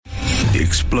The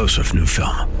explosive new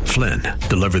film, Flynn,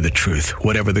 deliver the truth,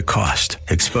 whatever the cost,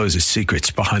 exposes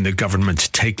secrets behind the government's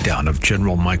takedown of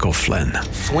General Michael Flynn.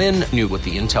 Flynn knew what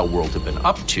the intel world had been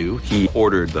up to. He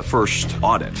ordered the first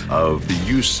audit of the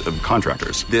use of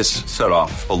contractors. This set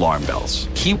off alarm bells.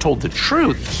 He told the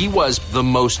truth. He was the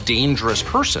most dangerous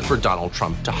person for Donald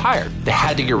Trump to hire. They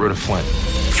had to get rid of Flynn.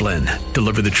 Flynn,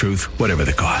 deliver the truth, whatever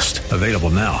the cost. Available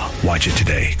now. Watch it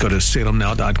today. Go to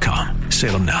salemnow.com.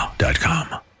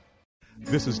 salemnow.com.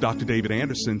 This is Dr. David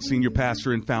Anderson, senior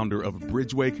pastor and founder of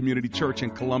Bridgeway Community Church in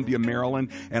Columbia,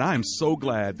 Maryland, and I am so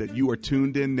glad that you are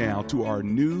tuned in now to our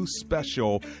new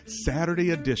special Saturday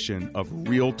edition of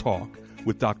Real Talk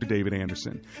with Dr. David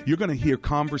Anderson. You're going to hear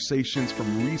conversations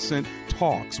from recent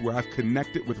talks where I've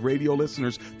connected with radio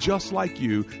listeners just like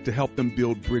you to help them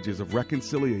build bridges of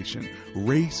reconciliation,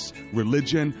 race,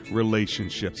 religion,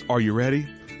 relationships. Are you ready?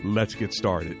 Let's get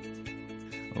started.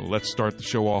 Let's start the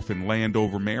show off in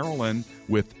Landover, Maryland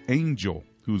with Angel,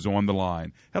 who's on the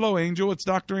line. Hello, Angel. It's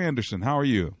Dr. Anderson. How are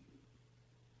you?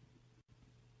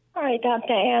 Hi,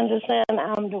 Dr. Anderson.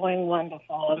 I'm doing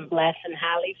wonderful. I'm blessed and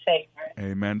highly favored.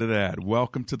 Amen to that.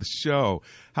 Welcome to the show.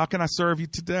 How can I serve you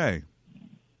today?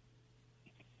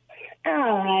 All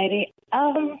righty.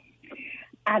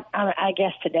 I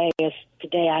guess today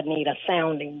I need a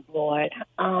sounding board.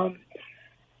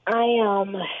 I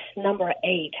am number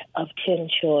 8 of 10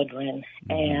 children,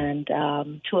 and 2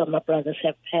 of my brothers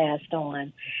have passed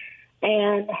on.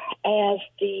 And as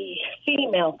the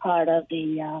female part of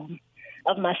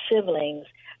my siblings,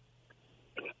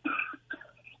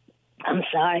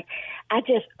 I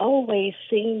just always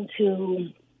seem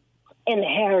to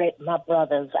inherit my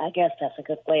brothers. I guess that's a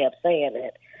good way of saying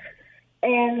it.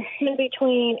 And in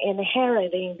between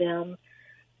inheriting them,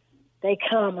 they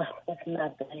come with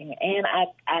nothing. And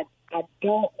I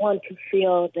don't want to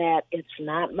feel that it's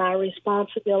not my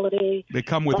responsibility. They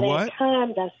come with what? At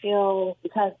times I feel,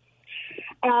 because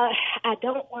I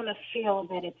don't want to feel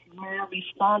that it's my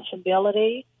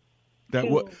responsibility.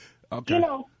 What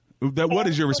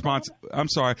is your response? I'm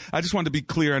sorry. I just wanted to be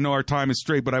clear. I know our time is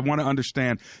straight, but I want to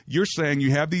understand. You're saying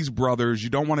you have these brothers. You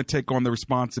don't want to take on the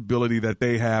responsibility that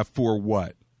they have for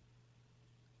what?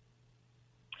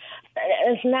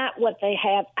 It's not what they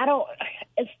have. I'm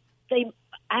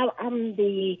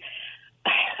the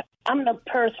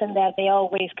person that they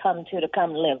always come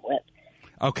live with.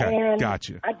 Okay, and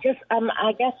gotcha. I guess I'm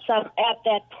at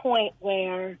that point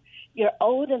where you're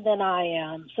older than I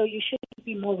am, so you should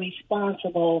be more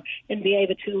responsible and be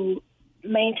able to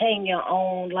maintain your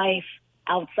own life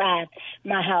outside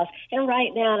my house. And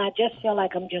right now, I just feel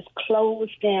like I'm just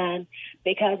closed in,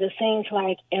 because it seems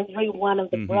like every one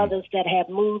of the brothers that have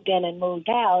moved in and moved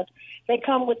out, they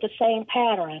come with the same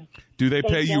pattern. Do they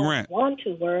pay you rent? Want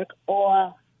to work,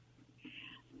 or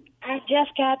I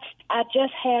just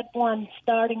had one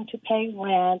starting to pay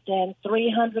rent and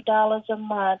 $300 a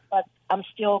month, but I'm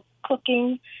still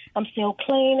cooking, I'm still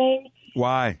cleaning.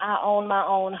 Why? I own my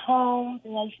own home.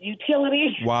 There's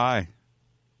utilities. Why?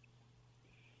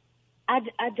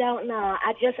 I don't know.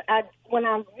 When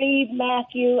I read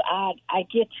Matthew, I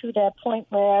get to that point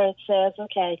where it says,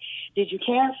 okay, did you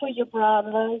care for your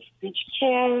brothers? Did you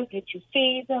care? Did you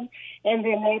feed them? And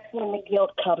then that's when the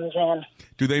guilt comes in.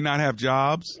 Do they not have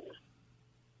jobs?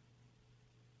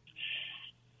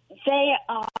 They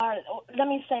are, let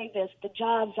me say this, the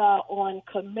jobs are on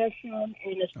commission, and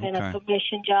it's been a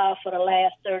commission job for the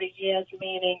last 30 years,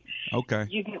 meaning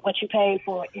you get what you pay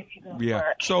for if you go to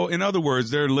work. So in other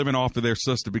words, they're living off of their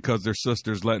sister because their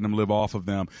sister's letting them live off of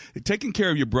them. Taking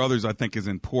care of your brothers, I think, is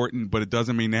important, but it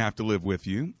doesn't mean they have to live with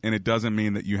you, and it doesn't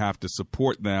mean that you have to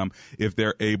support them if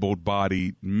they're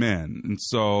able-bodied men. And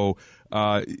so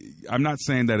I'm not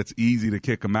saying that it's easy to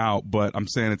kick them out, but I'm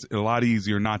saying it's a lot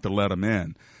easier not to let them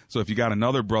in. So if you got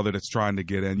another brother that's trying to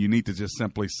get in, you need to just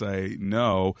simply say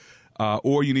no,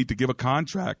 or you need to give a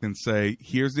contract and say,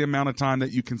 here's the amount of time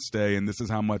that you can stay, and this is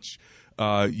how much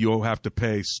you'll have to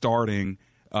pay starting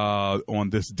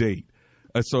on this date.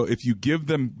 So if you give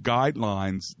them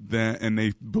guidelines and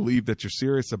they believe that you're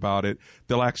serious about it,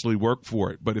 they'll actually work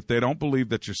for it. But if they don't believe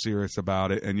that you're serious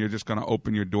about it and you're just going to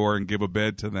open your door and give a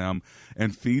bed to them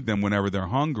and feed them whenever they're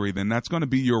hungry, then that's going to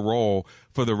be your role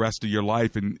for the rest of your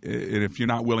life. And if you're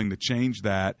not willing to change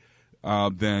that,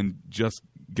 then just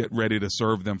get ready to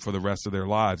serve them for the rest of their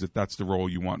lives if that's the role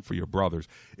you want for your brothers.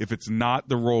 If it's not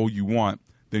the role you want,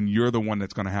 then you're the one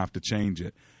that's going to have to change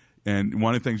it. And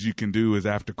one of the things you can do is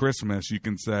after Christmas, you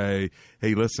can say,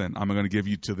 hey, listen, I'm going to give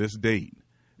you to this date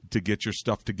to get your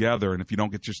stuff together. And if you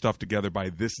don't get your stuff together by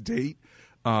this date,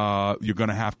 you're going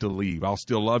to have to leave. I'll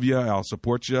still love you. I'll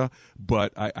support you.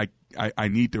 But I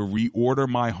need to reorder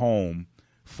my home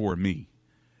for me.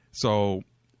 So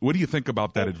what do you think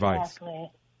about that advice?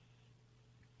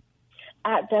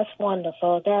 That's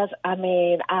wonderful.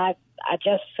 I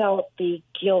just felt the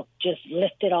guilt just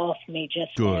lifted off me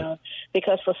just now,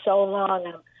 because for so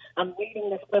long I'm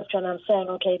reading the scripture and I'm saying,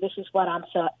 okay, this is what I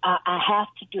have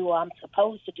to do, or I'm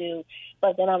supposed to do,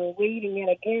 but then I'm reading it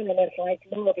again and it's like,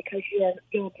 no, because you're a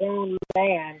grown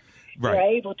man, right.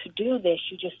 You're able to do this,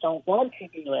 you just don't want to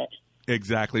do it.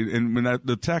 Exactly. And when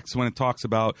the text, when it talks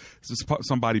about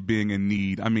somebody being in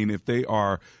need, I mean, if they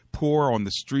are poor on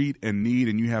the street in need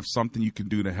and you have something you can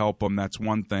do to help them, that's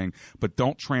one thing. But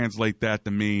don't translate that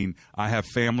to mean I have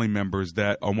family members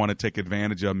that want to take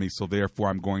advantage of me, so therefore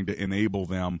I'm going to enable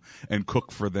them and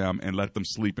cook for them and let them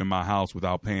sleep in my house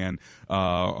without paying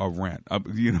a rent.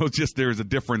 Just there's a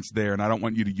difference there, and I don't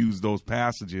want you to use those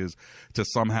passages to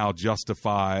somehow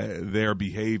justify their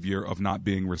behavior of not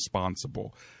being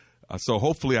responsible. So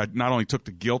hopefully I not only took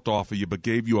the guilt off of you, but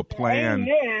gave you a plan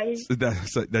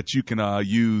that you can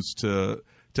use to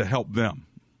help them.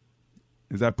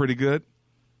 Is that pretty good?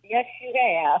 Yes, you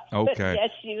have. Okay.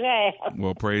 Yes, you have.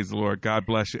 Well, praise the Lord. God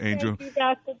bless you, Angel. Thank you,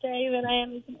 Dr. David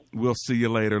Anderson. We'll see you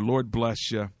later. Lord bless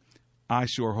you. I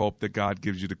sure hope that God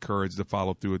gives you the courage to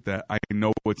follow through with that. I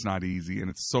know it's not easy, and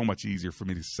it's so much easier for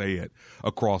me to say it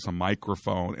across a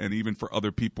microphone, and even for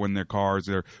other people in their cars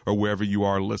or wherever you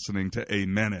are listening to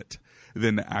amen it,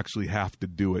 than to actually have to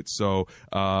do it. So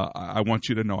I want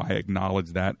you to know I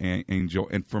acknowledge that, Angel.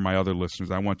 And for my other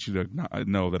listeners, I want you to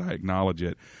know that I acknowledge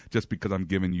it. Just because I'm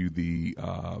giving you the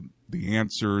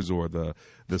answers or the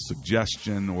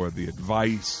suggestion or the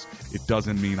advice, it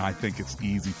doesn't mean I think it's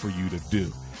easy for you to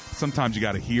do. Sometimes you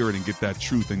got to hear it and get that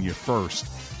truth in you first,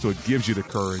 so it gives you the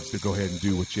courage to go ahead and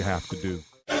do what you have to do.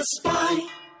 Spy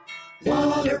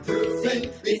waterproofing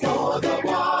before the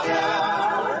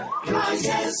water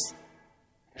rises.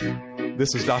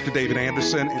 This is Dr. David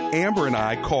Anderson, and Amber and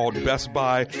I called Best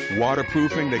Buy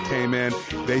Waterproofing. They came in.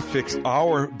 They fixed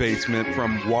our basement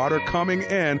from water coming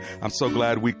in. I'm so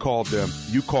glad we called them.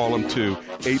 You call them too.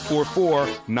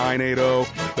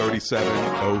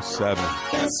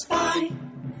 844-980-3707. Best Buy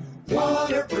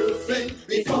waterproofing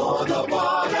before the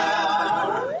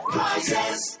water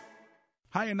rises.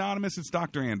 Hi, Anonymous. It's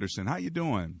Dr. Anderson. How you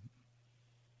doing?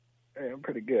 Hey, I'm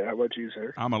pretty good. How about you,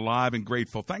 sir? I'm alive and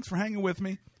grateful. Thanks for hanging with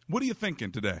me. What are you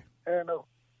thinking today? No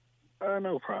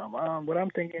problem. What I'm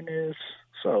thinking is,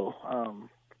 one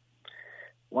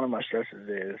of my stresses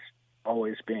is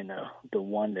always being the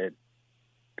one that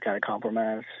got to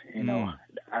compromise.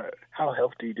 How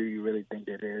healthy do you really think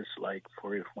that is? Like,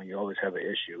 for when you always have an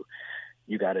issue,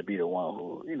 you got to be the one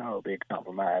who, big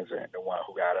compromiser, and the one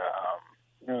who got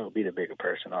to, be the bigger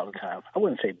person all the time. I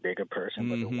wouldn't say bigger person,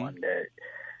 but the one that,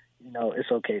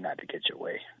 it's okay not to get your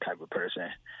way type of person.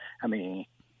 I mean,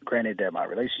 granted that my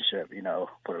relationship,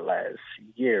 for the last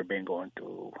year been going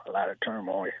through a lot of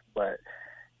turmoil, but,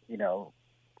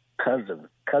 because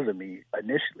of me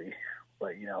initially,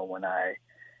 but,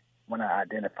 when I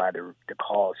identified the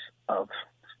cause of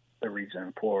the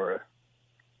reason for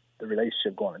the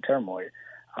relationship going in turmoil,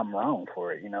 I'm wrong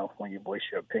for it, when you voice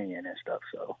your opinion and stuff.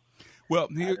 So, well,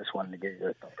 I just wanted to get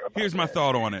your thought about here's my that.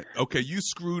 thought on it. Okay, you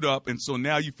screwed up, and so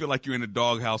now you feel like you're in a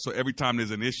doghouse, so every time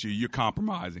there's an issue, you're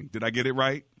compromising. Did I get it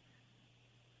right?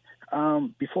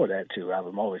 Before that, too,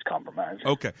 I'm always compromising.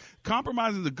 Okay.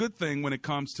 Compromising is a good thing when it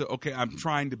comes to, okay, I'm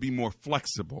trying to be more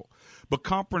flexible. But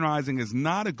compromising is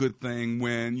not a good thing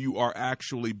when you are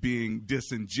actually being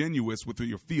disingenuous with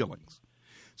your feelings.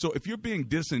 So if you're being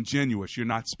disingenuous, you're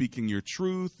not speaking your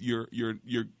truth, you're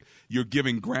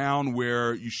giving ground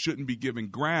where you shouldn't be giving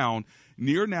ground,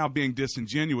 you're now being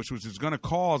disingenuous, which is going to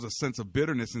cause a sense of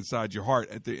bitterness inside your heart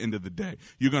at the end of the day.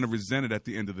 You're going to resent it at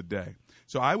the end of the day.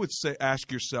 So I would say,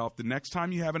 ask yourself, the next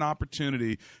time you have an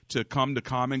opportunity to come to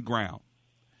common ground,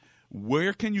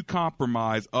 where can you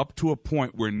compromise up to a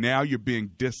point where now you're being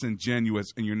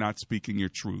disingenuous and you're not speaking your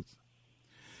truth?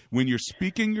 When you're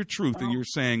speaking your truth and you're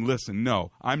saying, listen,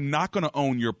 no, I'm not going to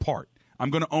own your part. I'm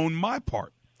going to own my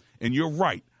part. And you're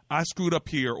right. I screwed up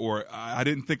here, or I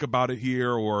didn't think about it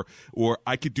here, or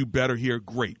I could do better here.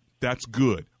 Great. That's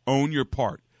good. Own your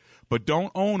part. But don't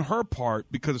own her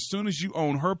part, because as soon as you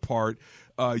own her part,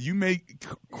 you may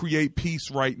create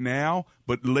peace right now,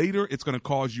 but later it's going to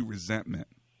cause you resentment.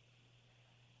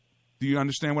 Do you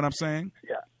understand what I'm saying?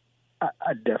 Yeah.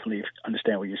 I definitely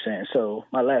understand what you're saying. So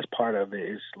my last part of it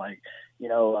is like,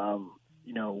 you're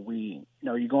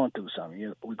going through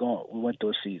something. We went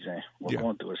through a season. We're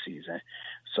going through a season.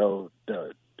 So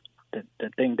the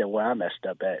thing that where I messed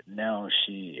up at, now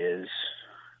she is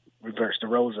reversed. The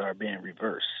roles are being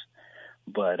reversed,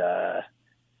 but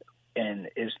and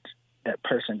it's that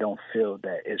person don't feel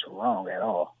that it's wrong at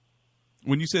all.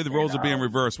 When you say the roles are being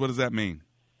reversed, what does that mean?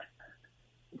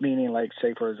 Meaning, like,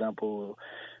 say, for example,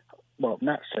 well,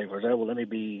 not say, for example, let me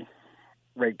be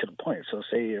right to the point. So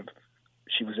say if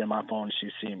she was in my phone and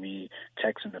she's seeing me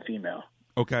texting a female.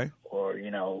 Okay. Or, you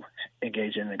know,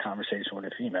 engaging in a conversation with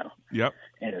a female. Yep.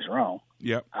 And it's wrong.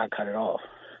 Yep. I cut it off.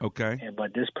 Okay.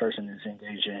 But this person is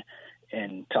engaging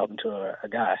in talking to a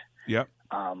guy. Yep.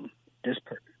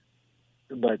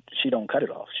 But she don't cut it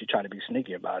off. She tried to be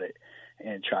sneaky about it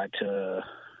and tried to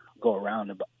go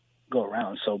around.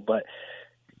 So, but,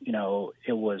 you know,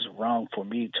 it was wrong for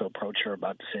me to approach her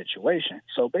about the situation.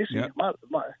 So basically,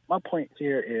 my point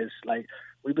here is, like,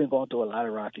 we've been going through a lot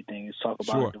of rocky things, talk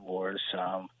about divorce,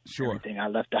 everything. I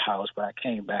left the house, but I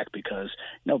came back because,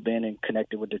 you know, being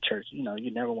connected with the church, you know,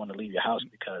 you never want to leave your house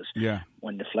because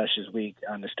when the flesh is weak,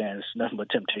 I understand it's nothing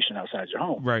but temptation outside your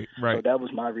home. Right. So that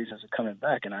was my reasons of coming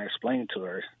back, and I explained to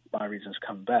her my reasons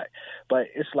coming back. But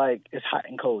it's like it's hot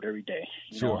and cold every day.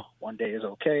 You know, one day is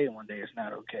okay, and one day is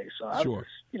not okay. So I was,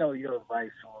 you know, your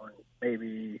advice on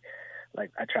maybe – like,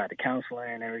 I tried to counsel her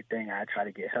and everything. I tried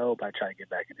to get help. I tried to get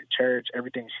back into church.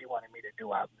 Everything she wanted me to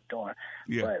do, I've been doing.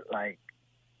 Yeah. But, like,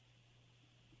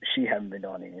 she hasn't been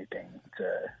doing anything to,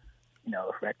 you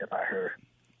know, rectify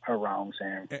her wrongs.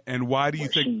 And why do you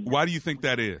think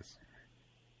that is?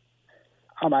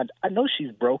 I know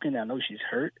she's broken. I know she's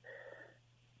hurt.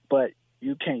 But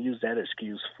you can't use that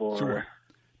excuse for.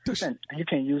 You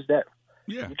can't use that.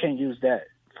 Yeah. You can't use that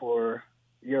for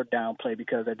your downplay,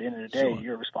 because at the end of the day,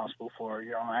 you're responsible for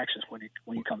your own actions when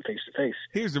you come face to face.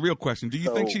 Here's the real question: do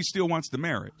you think she still wants the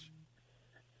marriage?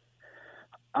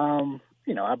 You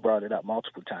know, I brought it up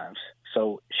multiple times.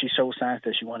 So she shows signs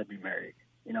that she want to be married.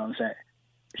 You know what I'm saying?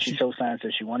 She shows signs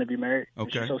that she want to be married.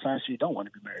 Okay. She shows signs she don't want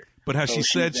to be married. But has she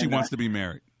said she wants to be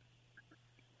married?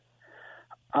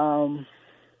 You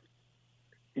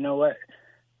know what?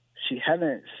 She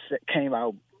hasn't came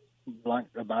out blunt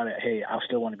about it. Hey, I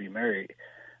still want to be married,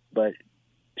 but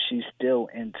she's still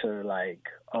into, like,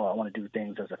 oh, I want to do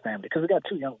things as a family, because we got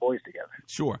 2 young boys together.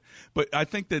 Sure. But I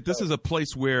think that this is a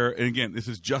place where, and again, this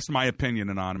is just my opinion,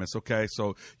 Anonymous, okay?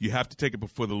 So you have to take it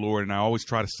before the Lord, and I always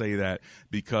try to say that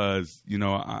because, you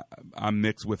know, I'm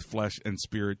mixed with flesh and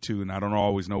spirit too, and I don't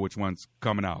always know which one's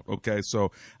coming out, okay?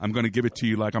 So I'm going to give it to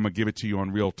you like I'm going to give it to you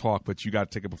on Real Talk, but you got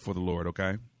to take it before the Lord,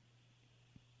 okay?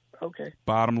 Okay.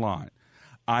 Bottom line.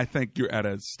 I think you're at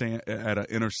an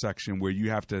intersection where you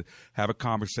have to have a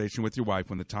conversation with your wife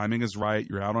when the timing is right.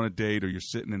 You're out on a date, or you're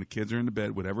sitting and the kids are in the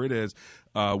bed, whatever it is,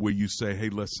 where you say, hey,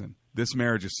 listen, this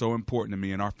marriage is so important to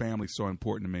me and our family is so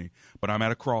important to me, but I'm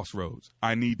at a crossroads.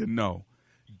 I need to know,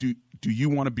 do you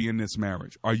want to be in this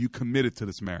marriage? Are you committed to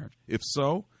this marriage? If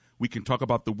so, we can talk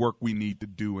about the work we need to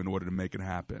do in order to make it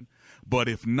happen. But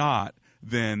if not,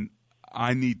 then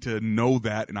I need to know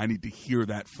that, and I need to hear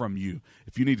that from you.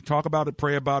 If you need to talk about it,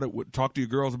 pray about it, talk to your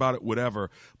girls about it, whatever.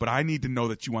 But I need to know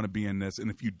that you want to be in this. And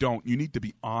if you don't, you need to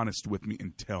be honest with me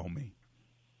and tell me.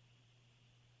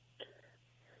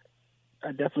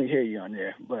 I definitely hear you on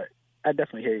there, but I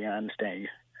definitely hear you and I understand you.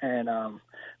 And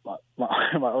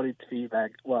my only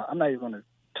feedback, well, I'm not even going to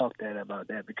talk to that about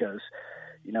that, because,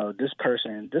 you know, this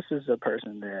is a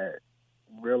person that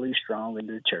really strong in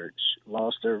the church,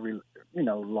 lost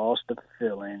the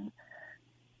feeling,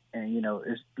 and, you know,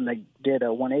 it's like did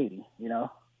a 180, you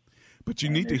know. But you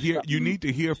need to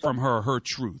hear from her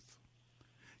truth.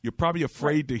 You're probably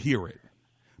afraid to hear it,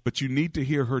 but you need to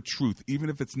hear her truth, even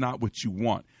if it's not what you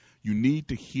want. You need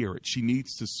to hear it. She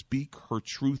needs to speak her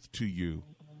truth to you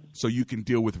so you can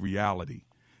deal with reality,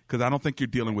 because I don't think you're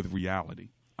dealing with reality.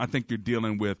 I think you're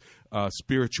dealing with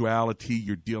spirituality.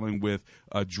 You're dealing with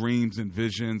dreams and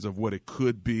visions of what it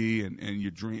could be, and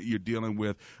you're dealing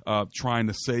with trying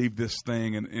to save this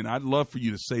thing. And I'd love for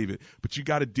you to save it, but you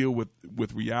got to deal with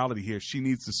reality here. She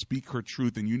needs to speak her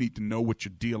truth, and you need to know what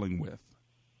you're dealing with.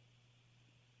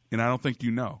 And I don't think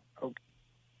you know. Okay.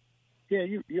 Yeah,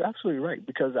 you're absolutely right.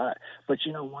 But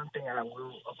you know, one thing I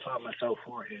will applaud myself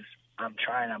for is I'm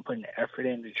putting the effort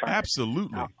in to try.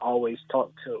 Absolutely. I always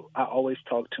talk to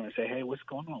and say, hey, what's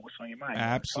going on? What's on your mind?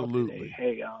 Absolutely.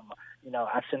 Hey, you know,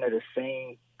 I send her the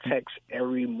same text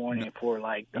every morning for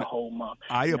like the whole month.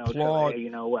 I applaud. You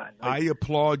know what? I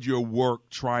applaud your work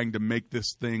trying to make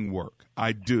this thing work.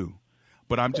 I do.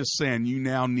 But I'm just saying, you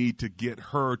now need to get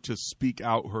her to speak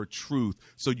out her truth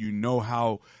so you know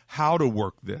how to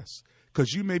work this.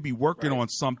 Because you may be working on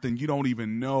something you don't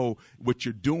even know what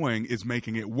you're doing is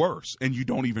making it worse, and you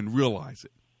don't even realize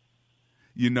it.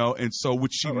 You know, and so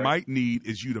what she might need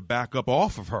is you to back up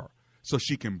off of her so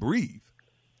she can breathe.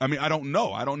 I mean, I don't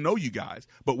know. I don't know you guys.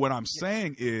 But what I'm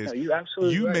saying is you're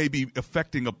absolutely you right. may be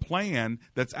affecting a plan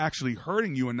that's actually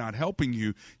hurting you and not helping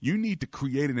you. You need to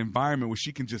create an environment where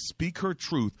she can just speak her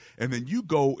truth, and then you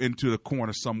go into the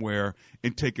corner somewhere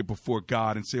and take it before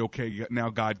God and say, okay, now,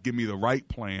 God, give me the right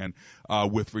plan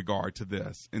with regard to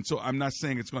this. And so I'm not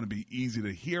saying it's going to be easy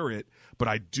to hear it, but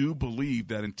I do believe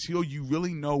that until you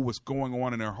really know what's going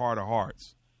on in their heart of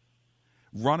hearts,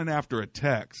 running after a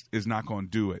text is not going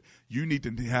to do it. You need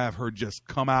to have her just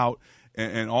come out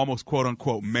and almost, quote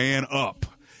unquote, man up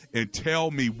and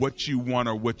tell me what you want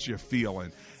or what you're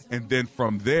feeling. And then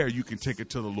from there, you can take it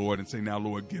to the Lord and say, now,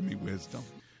 Lord, give me wisdom.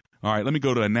 All right, let me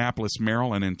go to Annapolis,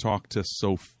 Maryland, and talk to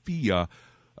Sophia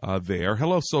there.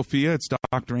 Hello, Sophia. It's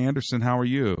Dr. Anderson. How are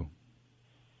you?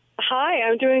 Hi,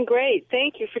 I'm doing great.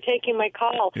 Thank you for taking my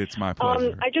call. It's my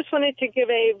pleasure. I just wanted to give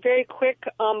a very quick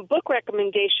book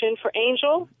recommendation for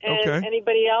Angel and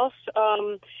anybody else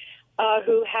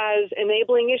who has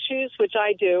enabling issues, which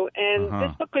I do. And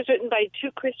this book was written by two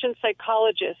Christian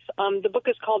psychologists. The book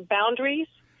is called Boundaries.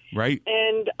 Right.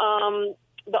 And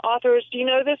the authors, do you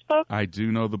know this book? I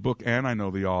do know the book, and I know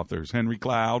the authors. Henry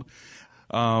Cloud.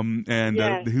 Who's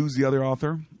the other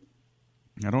authher?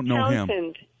 I don't know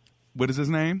Townsend. him. What is his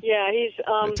name? Yeah, he's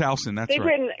Townsend. That's they've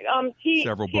right. written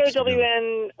several books.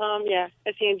 TOWN,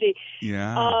 SEND.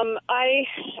 Yeah. I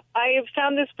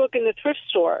found this book in the thrift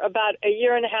store about a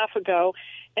year and a half ago,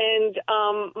 and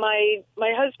my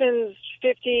husband's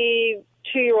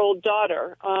 52-year-old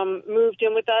daughter moved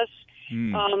in with us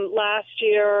last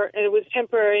year, and it was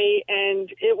temporary, and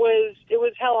it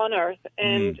was hell on earth,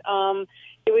 and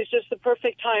it was just the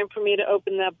perfect time for me to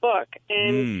open that book.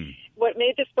 And what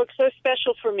made this book so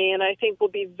special for me, and I think will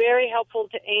be very helpful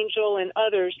to Angel and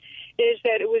others, is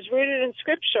that it was rooted in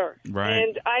Scripture. Right.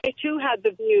 And I, too, had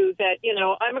the view that,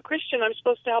 I'm a Christian. I'm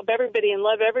supposed to help everybody and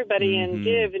love everybody and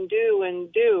give and do.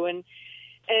 And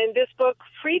this book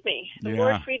freed me. The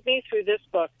Lord freed me through this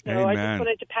book. So Amen. I just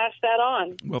wanted to pass that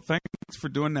on. Well, thanks for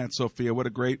doing that, Sophia. What a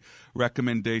great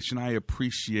recommendation. I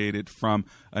appreciate it. From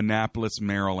Annapolis,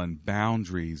 Maryland,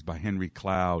 Boundaries by Henry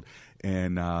Cloud.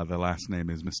 And the last name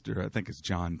is I think it's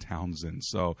John Townsend.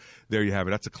 So there you have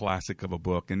it. That's a classic of a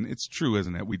book. And it's true,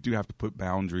 isn't it? We do have to put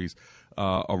boundaries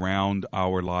around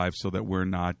our lives so that we're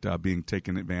not being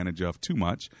taken advantage of too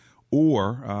much,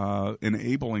 or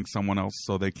enabling someone else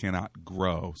so they cannot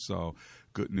grow. So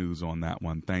good news on that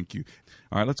one. Thank you.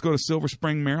 All right, let's go to Silver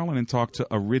Spring, Maryland, and talk to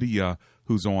Aridia,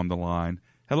 who's on the line.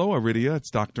 Hello, Aridia.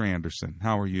 It's Dr. Anderson.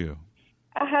 How are you?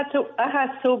 I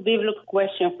had two biblical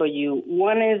questions for you.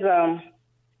 One is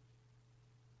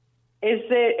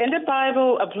there in the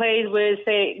Bible a place where it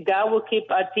says God will keep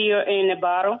a tear in a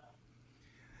bottle?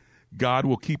 God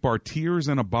will keep our tears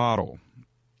in a bottle.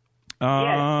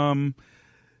 Yes.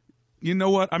 You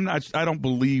know what? I don't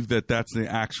believe that that's the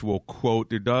actual quote.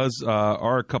 There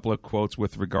are a couple of quotes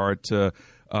with regard to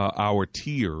our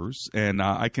tears, and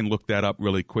I can look that up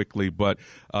really quickly. But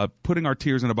putting our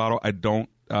tears in a bottle, I don't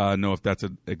know if that's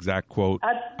an exact quote.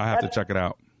 I have to check it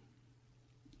out.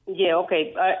 Yeah,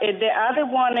 okay. The other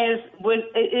one is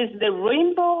the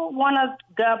rainbow one of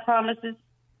God promises?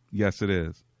 Yes, it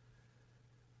is.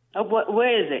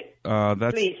 Where is it?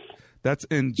 Please. That's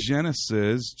in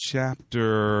Genesis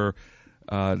chapter,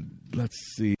 let's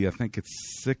see, I think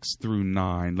it's 6 through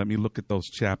 9. Let me look at those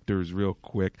chapters real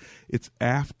quick. It's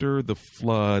after the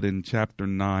flood in chapter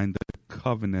 9, the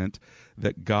covenant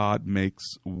that God makes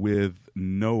with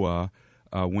Noah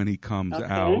when he comes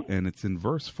out. And it's in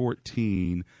verse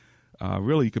 14.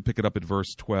 Really, you could pick it up at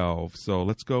verse 12. So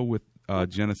let's go with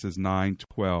Genesis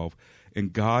 9:12.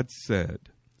 And God said,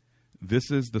 "This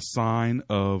is the sign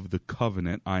of the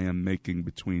covenant I am making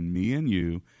between me and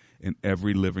you and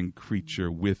every living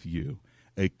creature with you,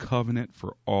 a covenant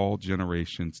for all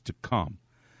generations to come.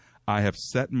 I have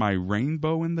set my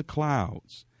rainbow in the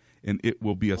clouds, and it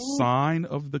will be a sign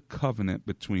of the covenant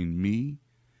between me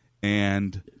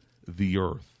and the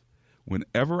earth.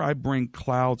 Whenever I bring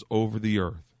clouds over the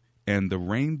earth and the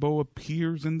rainbow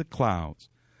appears in the clouds,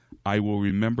 I will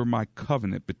remember my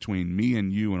covenant between me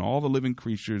and you and all the living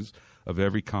creatures of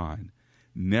every kind.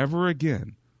 Never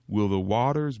again will the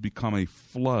waters become a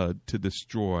flood to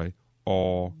destroy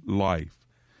all life.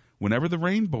 Whenever the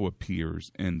rainbow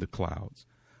appears in the clouds,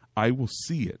 I will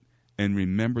see it and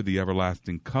remember the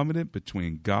everlasting covenant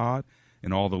between God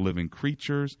and all the living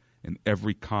creatures and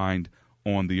every kind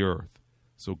on the earth."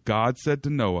 So God said to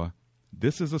Noah,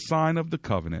 "This is a sign of the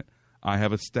covenant I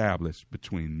have established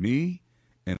between me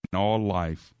and all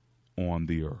life on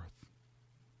the earth."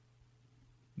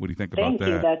 What do you think about that?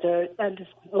 Thank you, Doctor.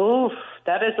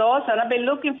 That is awesome. I've been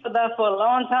looking for that for a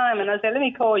long time, and I said, let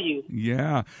me call you.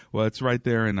 Yeah. Well, it's right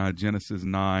there in Genesis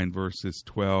 9, verses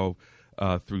 12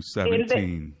 through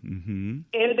 17. And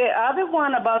the other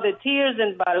one about the tears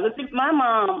and Bible, my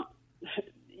mom,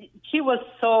 she was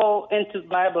so into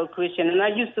Bible Christian, and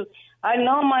I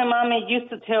know my mom used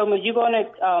to tell me, you're going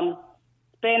to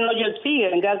spend all your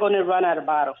tears, and God's going to run out of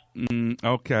bottles.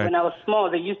 Okay. When I was small,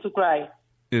 they used to cry.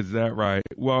 Is that right?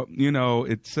 Well,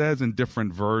 it says in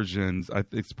different versions,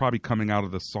 it's probably coming out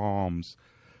of the Psalms,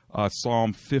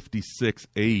 Psalm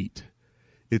 56:8.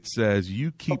 It says,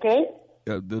 you keep,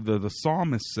 the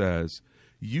psalmist says,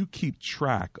 you keep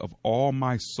track of all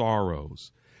my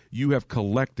sorrows. You have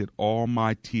collected all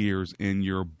my tears in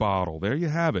your bottle. There you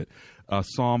have it.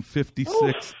 Psalm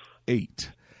 56:8.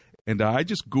 And I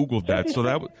just Googled that. So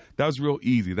that was real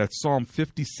easy. That's Psalm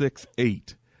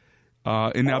 56:8.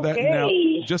 And now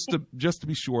just to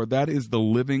be sure, that is the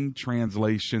Living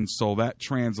Translation. So that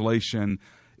translation,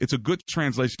 it's a good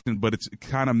translation, but it's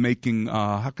kind of making,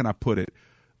 how can I put it,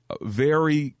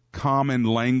 very common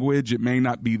language. It may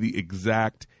not be the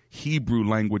exact Hebrew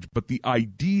language, but the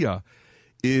idea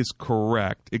is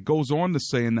correct. It goes on to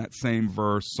say in that same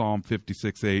verse, Psalm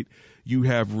 56:8, you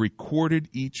have recorded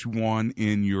each one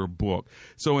in your book.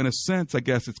 So in a sense, I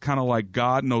guess it's kind of like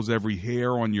God knows every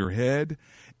hair on your head,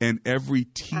 and every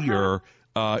tear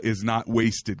is not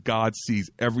wasted. God sees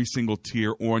every single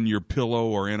tear on your pillow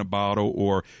or in a bottle,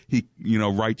 or he,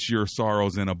 writes your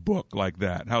sorrows in a book like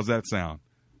that. How's that sound?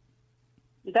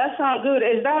 That sounds good.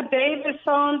 Is that David's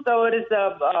song, or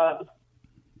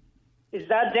is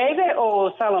that David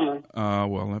or Solomon?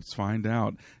 Well, let's find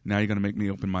out. Now you're going to make me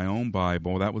open my own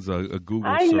Bible. That was a Google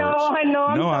I search. I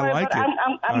know. No, I'm sorry, I like it.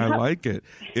 I like it.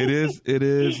 It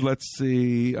is. Let's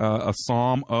see, a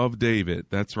Psalm of David.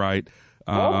 That's right.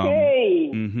 Okay.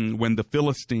 When the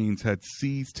Philistines had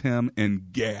seized him in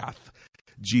Gath,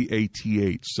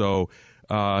 Gath. So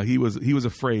he was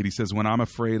afraid. He says, when I'm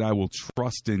afraid, I will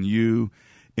trust in you.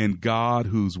 In God,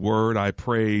 whose word I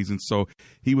praise. And so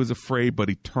he was afraid, but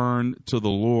he turned to the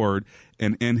Lord.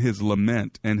 And in his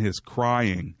lament and his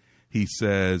crying, he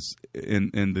says in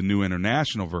the New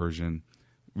International Version,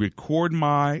 record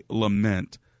my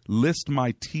lament, list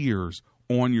my tears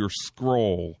on your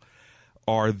scroll.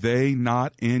 Are they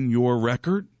not in your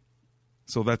record?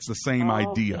 So that's the same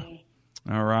idea.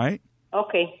 All right?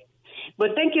 Okay.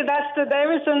 But thank you, Dr.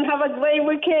 Davidson. Have a great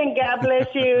weekend. God bless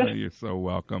you. You're so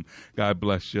welcome. God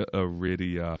bless you,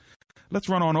 Aridia. Let's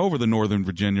run on over to Northern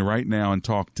Virginia right now and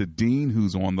talk to Dean,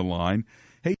 who's on the line.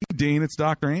 Hey, Dean, it's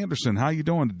Dr. Anderson. How you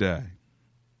doing today?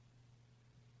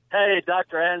 Hey,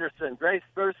 Dr. Anderson. Grace,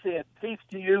 mercy, and peace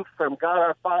to you from God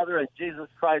our Father and Jesus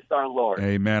Christ our Lord.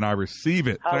 Amen. I receive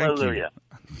it. Hallelujah.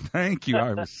 Thank you. I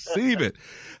receive it.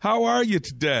 How are you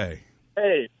today?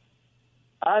 Hey.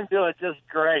 I'm doing just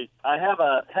great. I have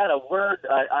had a word,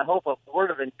 I hope a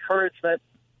word of encouragement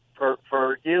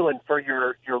for you and for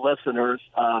your listeners.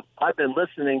 I've been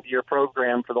listening to your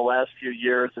program for the last few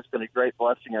years. It's been a great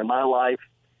blessing in my life.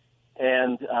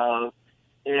 And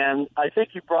I think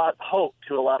you brought hope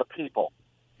to a lot of people.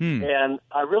 And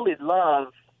I really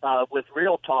love, with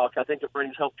Real Talk, I think it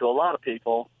brings hope to a lot of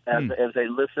people as they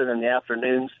listen in the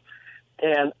afternoons.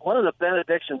 And one of the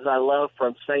benedictions I love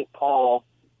from St. Paul,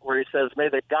 where he says, may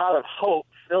the God of hope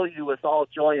fill you with all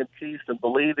joy and peace and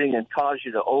believing and cause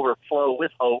you to overflow with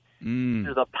hope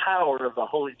through the power of the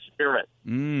Holy Spirit.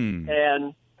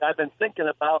 And I've been thinking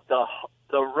about the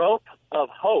rope of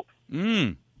hope.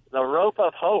 The rope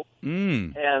of hope.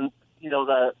 And,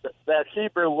 that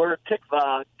Hebrew word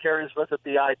tikvah carries with it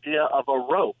the idea of a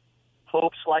rope.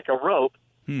 Hope's like a rope,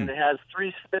 and it has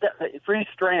three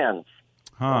strands.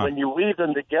 When you weave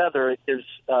them together, it gives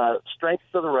strength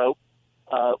to the rope.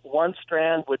 One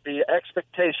strand would be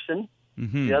expectation.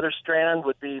 The other strand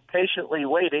would be patiently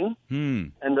waiting.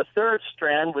 And the third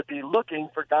strand would be looking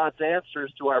for God's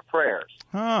answers to our prayers.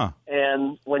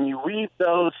 And when you weave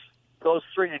those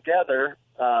three together,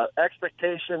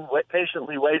 expectation,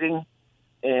 patiently waiting,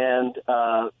 and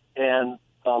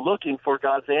looking for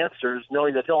God's answers,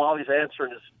 knowing that He'll always answer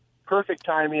in His perfect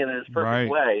timing and in His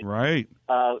perfect way. Right.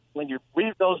 When you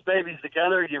weave those babies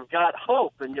together, you've got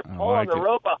hope, and you pull on the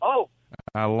rope of hope.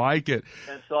 I like it.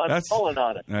 And so I'm pulling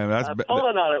on it. I'm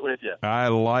pulling on it with you. I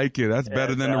like it. That's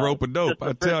better than the rope of dope,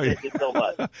 I tell you. You so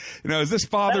much. Is this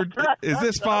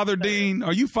Father Dean?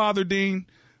 Are you Father Dean?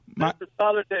 This is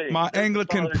Father Dean. My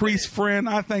Anglican priest friend,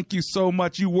 I thank you so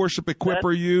much. You worship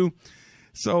Equiper, you.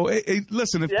 So,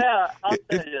 listen,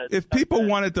 if people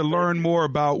wanted to learn more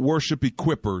about Worship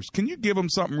Equippers, can you give them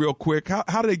something real quick?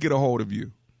 How do they get a hold of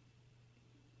you?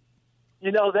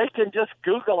 they can just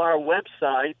Google our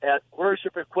website at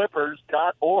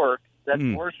worshipequippers.org. That's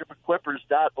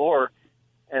worshipequippers.org.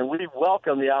 And we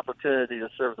welcome the opportunity to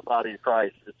serve the body of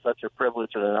Christ. It's such a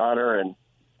privilege and an honor, and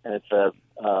it's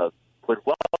would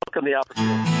welcome the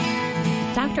opportunity.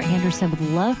 Dr. Anderson would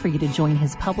love for you to join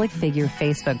his public figure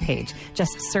Facebook page.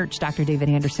 Just search Dr. David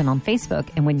Anderson on Facebook,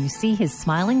 and when you see his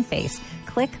smiling face,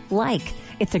 click like.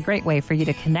 It's a great way for you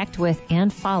to connect with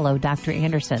and follow Dr.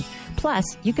 Anderson. Plus,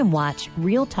 you can watch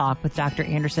Real Talk with Dr.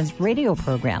 Anderson's radio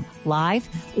program live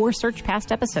or search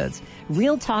past episodes.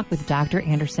 Real Talk with Dr.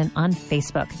 Anderson on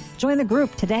Facebook. Join the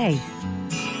group today.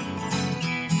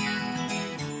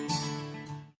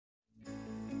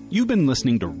 You've been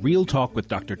listening to Real Talk with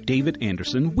Dr. David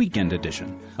Anderson, Weekend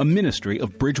Edition, a ministry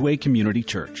of Bridgeway Community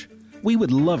Church. We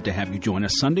would love to have you join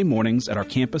us Sunday mornings at our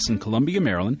campus in Columbia,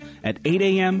 Maryland at 8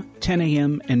 a.m., 10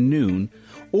 a.m., and noon,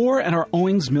 or at our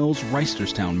Owings Mills,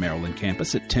 Reisterstown, Maryland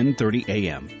campus at 10:30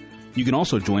 a.m. You can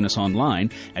also join us online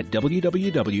at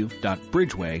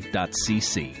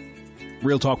www.bridgeway.cc.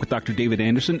 Real Talk with Dr. David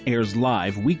Anderson airs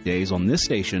live weekdays on this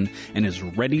station and is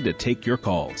ready to take your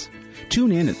calls.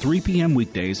 Tune in at 3 p.m.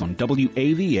 weekdays on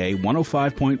WAVA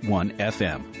 105.1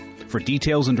 FM. For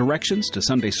details and directions to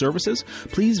Sunday services,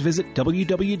 please visit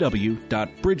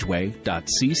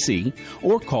www.bridgeway.cc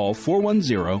or call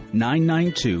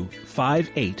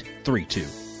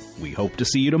 410-992-5832. We hope to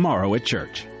see you tomorrow at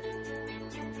church.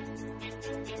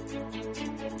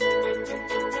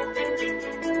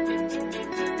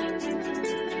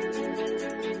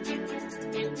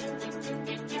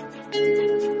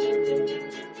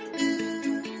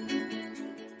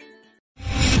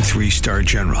 Three-star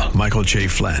General Michael J.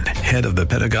 Flynn, head of the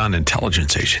Pentagon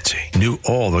Intelligence Agency, knew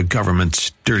all the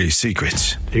government's dirty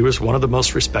secrets. He was one of the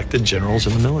most respected generals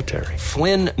in the military.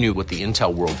 Flynn knew what the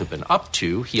intel world had been up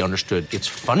to. He understood its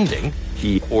funding.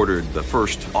 He ordered the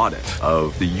first audit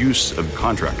of the use of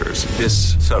contractors.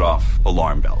 This set off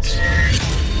alarm bells.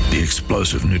 The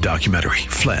explosive new documentary,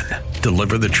 Flynn,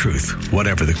 Deliver the Truth,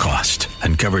 Whatever the Cost,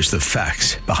 uncovers the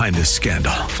facts behind this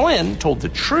scandal. Flynn told the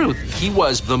truth. He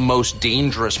was the most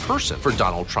dangerous person for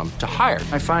Donald Trump to hire.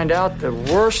 I find out the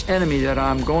worst enemy that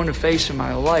I'm going to face in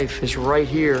my life is right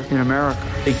here in America.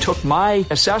 They took my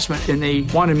assessment and they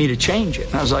wanted me to change it.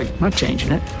 And I was like, I'm not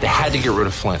changing it. They had to get rid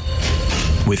of Flynn.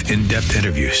 With in-depth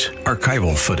interviews,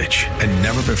 archival footage, and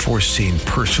never-before-seen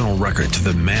personal records of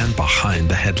the man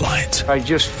behind the headlines. I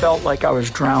just felt like I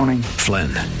was drowning. Flynn,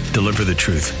 Deliver the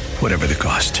Truth, Whatever the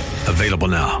Cost. Available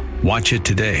now. Watch it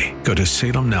today. Go to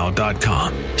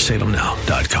salemnow.com.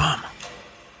 salemnow.com.